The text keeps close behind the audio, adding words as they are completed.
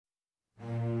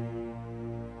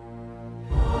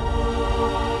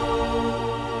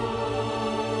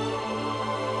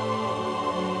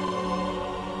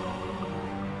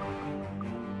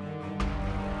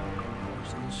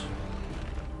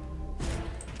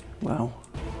Wow.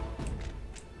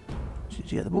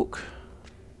 Did you get the book?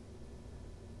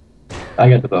 I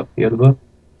got the book. You have the book?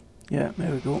 Yeah,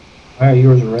 there we go. Alright,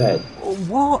 yours red. Oh,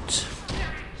 what?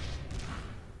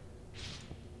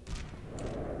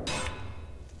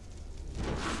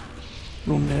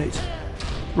 Run, Nate.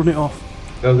 Run it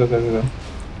off. Go, go, go, go, go.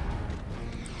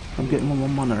 I'm getting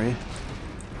one mana here.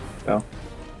 Go.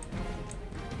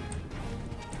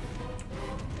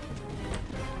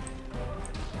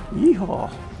 Yeehaw!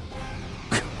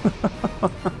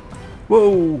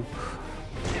 Whoa!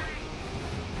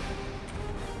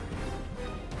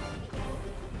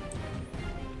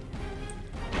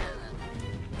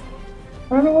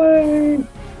 Run away!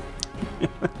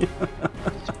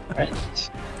 Right.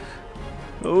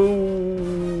 Oh!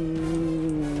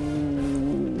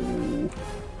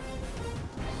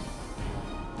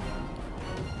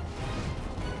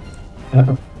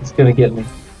 It's gonna get me.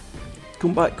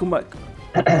 Come back, come back.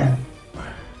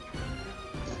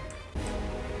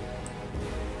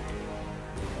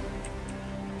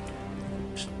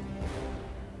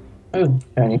 Oh,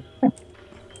 shiny.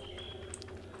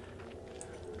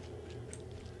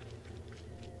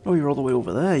 Oh, you're all the way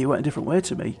over there. You went a different way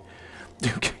to me.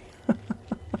 Okay. I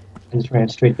just ran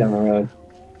straight down the road.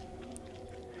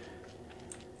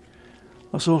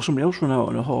 I saw somebody else run out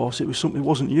on a horse. It was something. It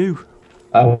wasn't you.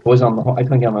 I was on the. I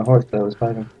couldn't get on my horse because I was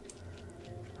fighting.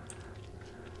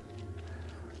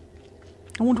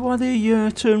 I wonder why they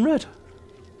turn red.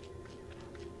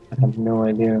 I have no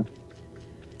idea.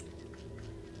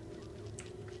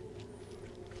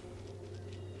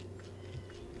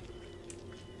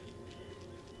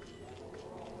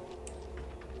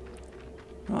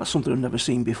 That's something I've never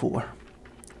seen before.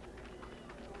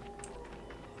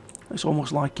 It's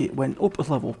almost like it went up a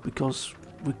level because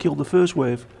we killed the first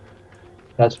wave.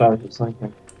 That's what I was just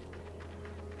thinking.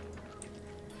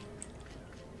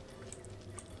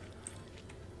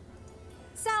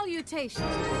 Salutations.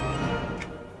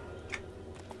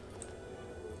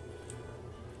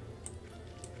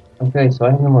 Okay, so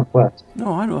I have no more quests.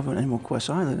 No, I don't have any more quests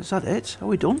either. Is that it? Are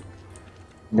we done?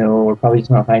 No, we're probably just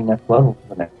not high enough level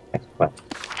for the next quest.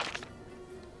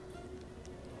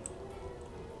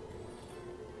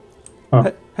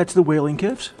 Huh. Head to the Whaling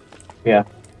Caves. Yeah.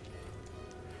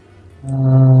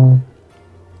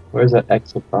 Where's that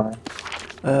exit by?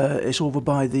 It's over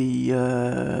by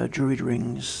the Druid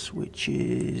Rings, which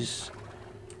is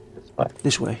This way.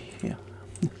 this way. Yeah.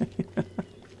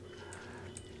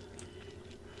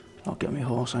 I'll get my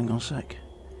horse. Hang on a sec.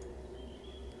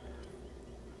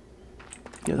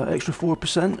 Get that extra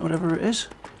 4%, whatever it is.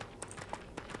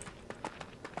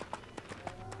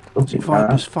 Is it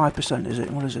 5%? Is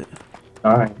it? What is it?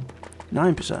 9.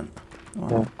 9%. Wow.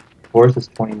 Yeah. Horse is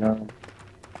 29.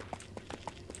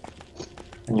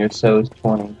 And your sow's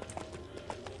 20.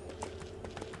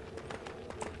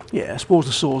 Yeah, I suppose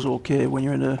the sow's okay when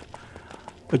you're in a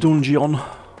dungeon.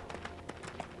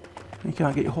 You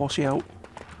can't get your horsey out.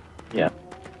 Yeah.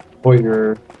 Or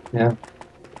your, yeah.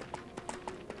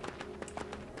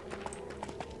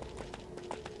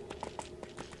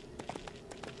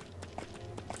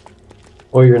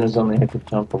 Or you're in a zone that you have to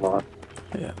jump a lot.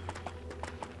 Yeah.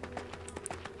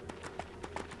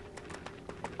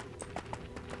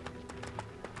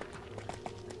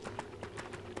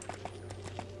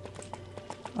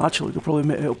 Actually,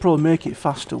 it'll probably make it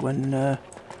faster when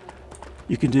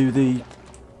you can do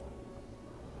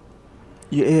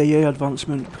your AAA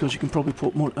advancement, because you can probably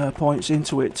put more, points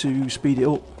into it to speed it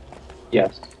up.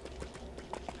 Yes.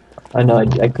 I know,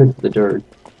 I could for the dirt.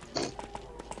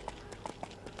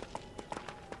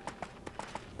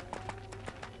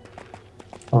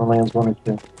 On lands 1 or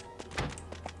 2.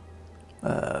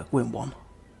 Win 1.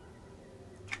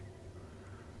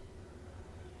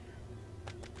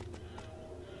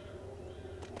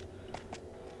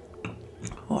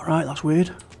 Alright, that's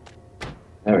weird.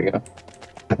 There we go.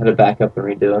 I had to back up and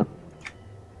redo it.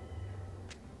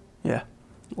 Yeah,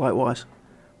 likewise.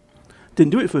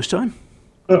 Didn't do it first time.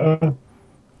 Very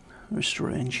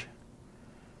strange.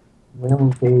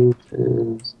 Whaling Cave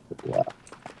is to the left.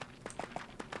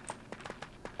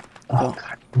 Oh,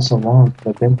 God, it's been so long since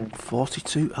I've been here.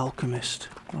 42 Alchemist.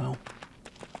 Wow.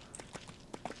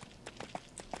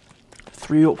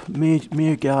 3 up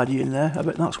Mere Guardian there. I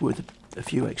bet that's worth a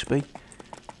few XP.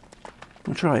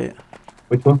 We'll try it.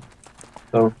 Which one?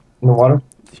 So, in the water?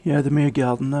 Yeah, the Mere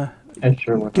Garden there. Yeah,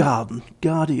 sure.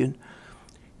 Guardian.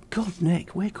 God,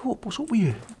 Nick, wake up. What's up with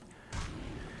you?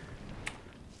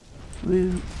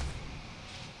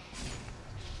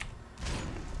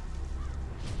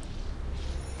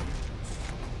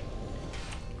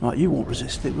 Right, you won't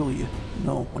resist it, will you?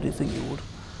 No, I didn't think you would.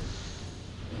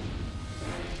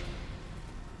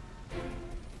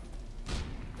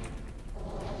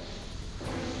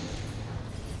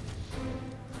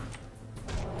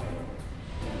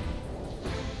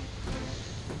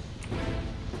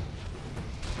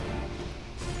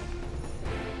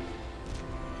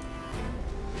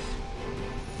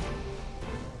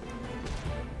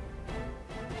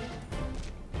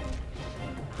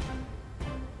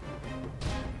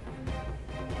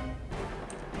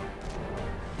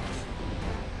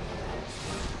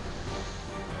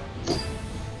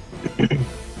 A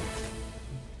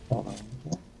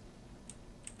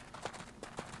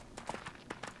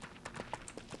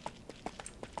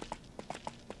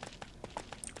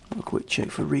quick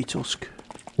check for Retusk.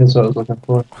 That's what I was looking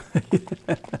for.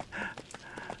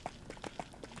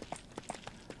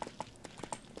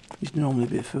 He's normally a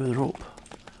bit further up.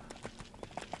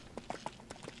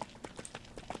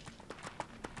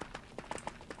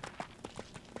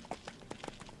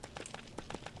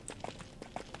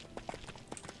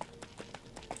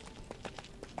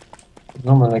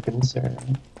 Normally like in this area.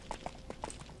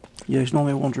 Yeah, he's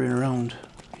normally wandering around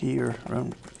here,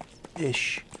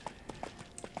 around-ish.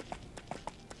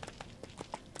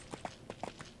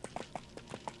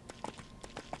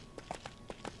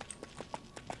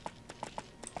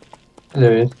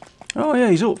 There he is. Oh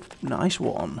yeah, he's up. Nice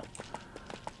one.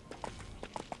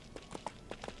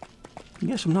 You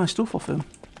get some nice stuff off him.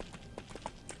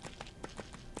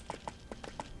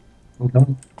 I'm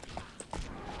coming.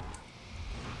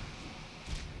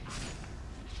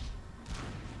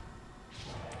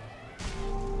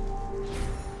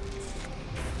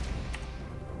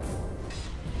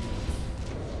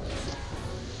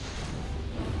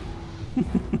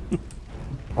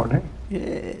 Corner.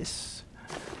 Yes.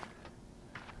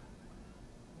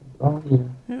 Oh yeah.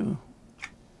 Ew.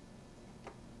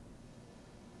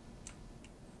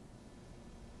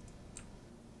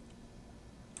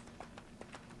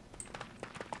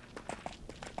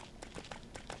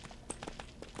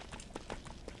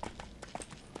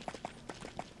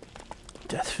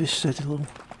 Deathfish Citadel.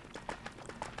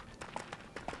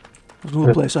 There's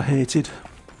another place I hated.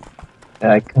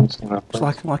 Yeah, I couldn't see my It's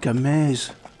place. like a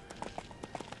maze.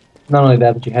 Not only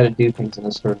that, but you had to do things in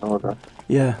a certain order.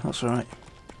 Yeah, that's right.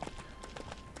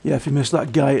 Yeah, if you miss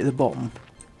that guy at the bottom.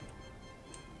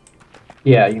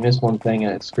 Yeah, you miss one thing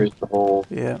and it screws the whole.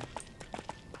 Yeah.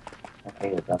 I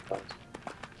hated that place.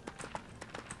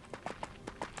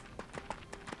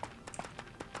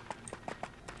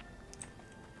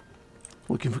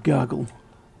 Looking for Gargle.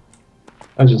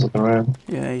 I was just looking around.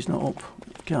 Yeah, he's not up.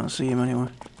 Can't see him anyway.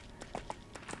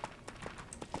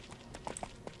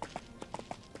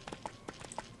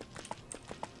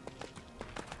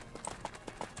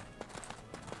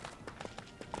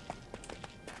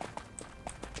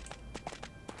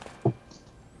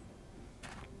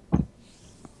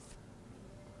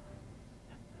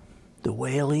 The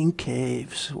Wailing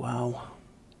Caves. Wow.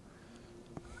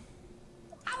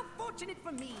 How fortunate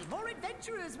for me! More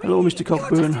adventurers! Hello, really. Mr.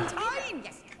 Cockburn. You're just in time.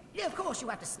 Yes. Yeah, of course, you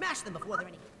have to smash them before they're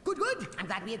any. Good, good. I'm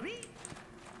glad we agree.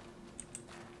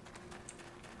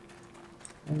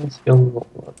 And skill level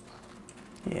works.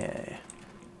 Yeah.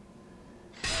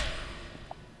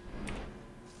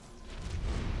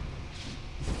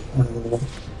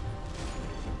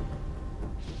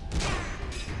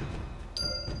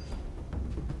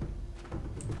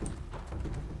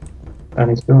 And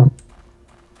he's going.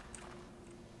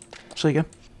 So again.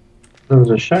 There was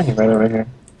a shiny right over here.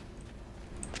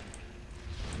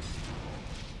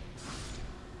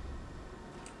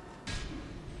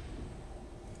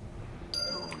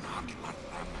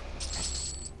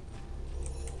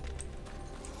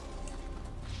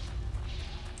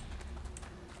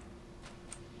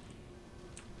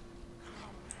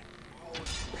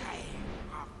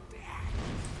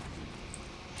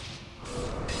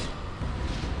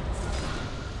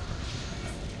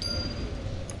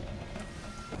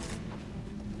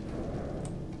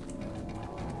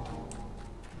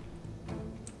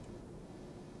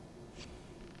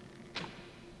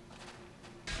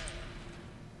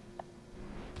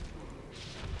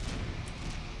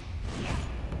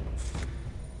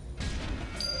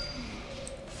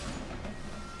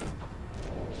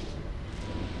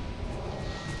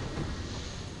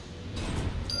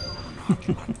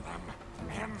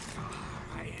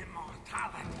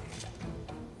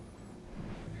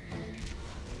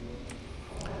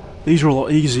 These are a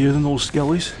lot easier than those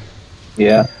skellies.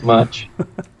 Yeah, much.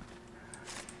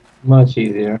 Much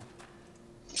easier.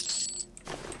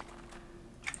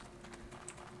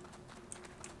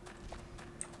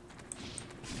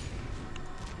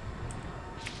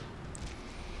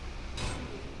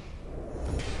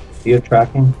 Do you have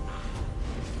tracking?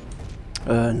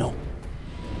 No.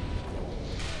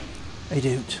 I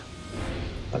don't.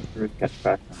 That's rude, get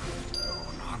tracking.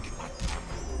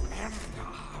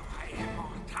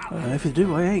 If you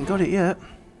do, I ain't got it yet.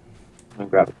 I'm gonna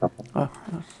grab a couple. I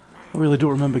really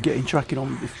don't remember getting tracking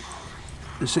on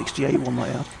the 68 one that I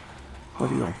had.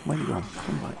 Where'd you go? Where'd you go?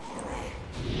 Come back.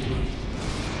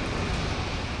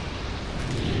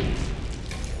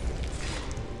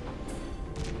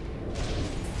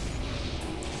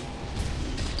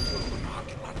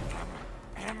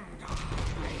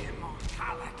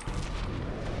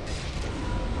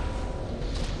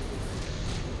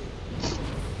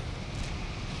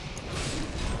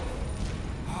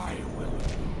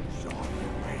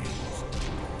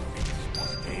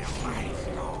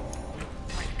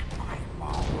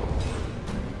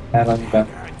 Pat on your back.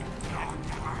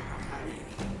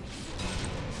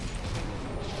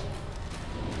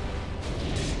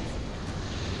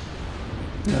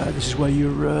 This is where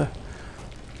your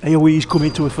AoEs come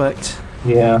into effect.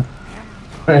 Yeah.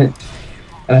 Right.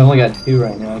 And I've only got 2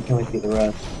 right now. I can't wait to get the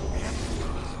rest.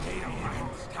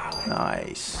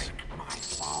 Nice.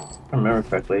 If I remember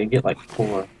correctly, you get like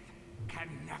 4.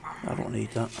 I don't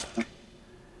need that.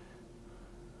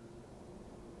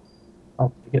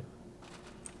 Oh, you get.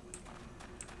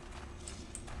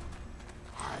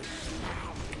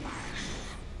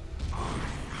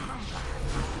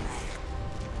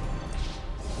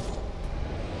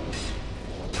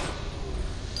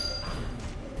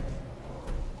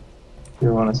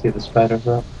 You want to see the spiders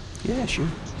up? Yeah, sure.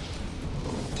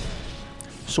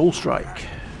 Soul Strike.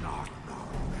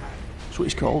 That's what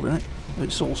it's called, isn't it?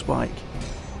 It's Soul Spike.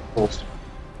 Full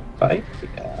spike?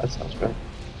 Yeah, that sounds right.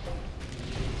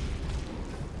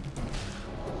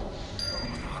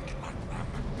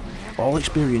 All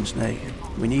experience, Nate.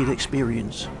 We need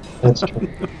experience. That's true.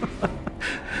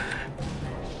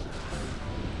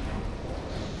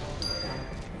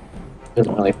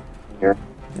 Doesn't really here.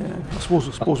 Yeah, I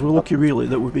suppose we're lucky really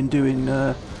that we've been doing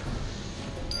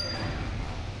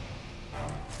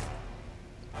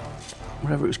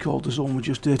whatever it was called, the zone we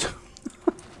just did.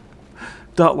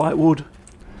 Dark Light Wood.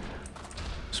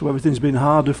 So everything's been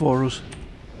harder for us.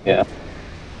 Yeah.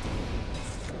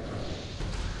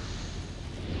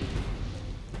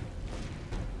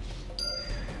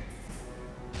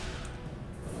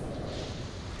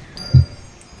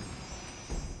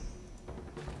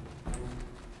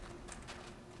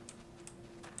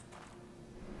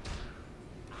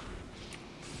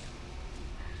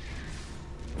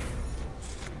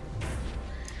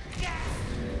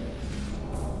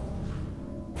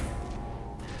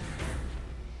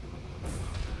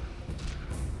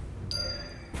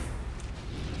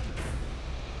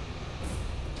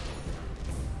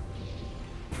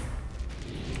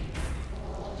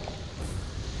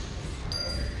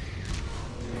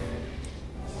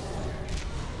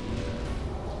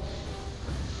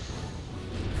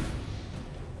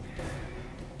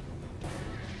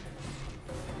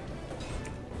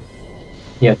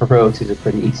 Yeah, for rogues, these are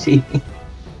pretty easy.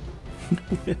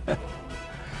 Yeah.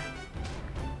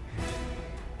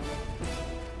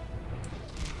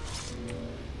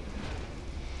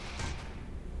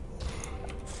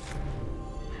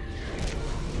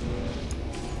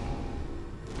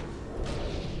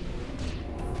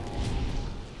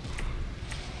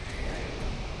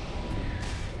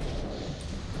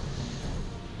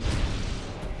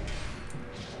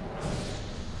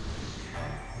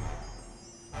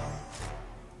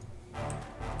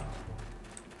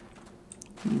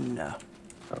 No.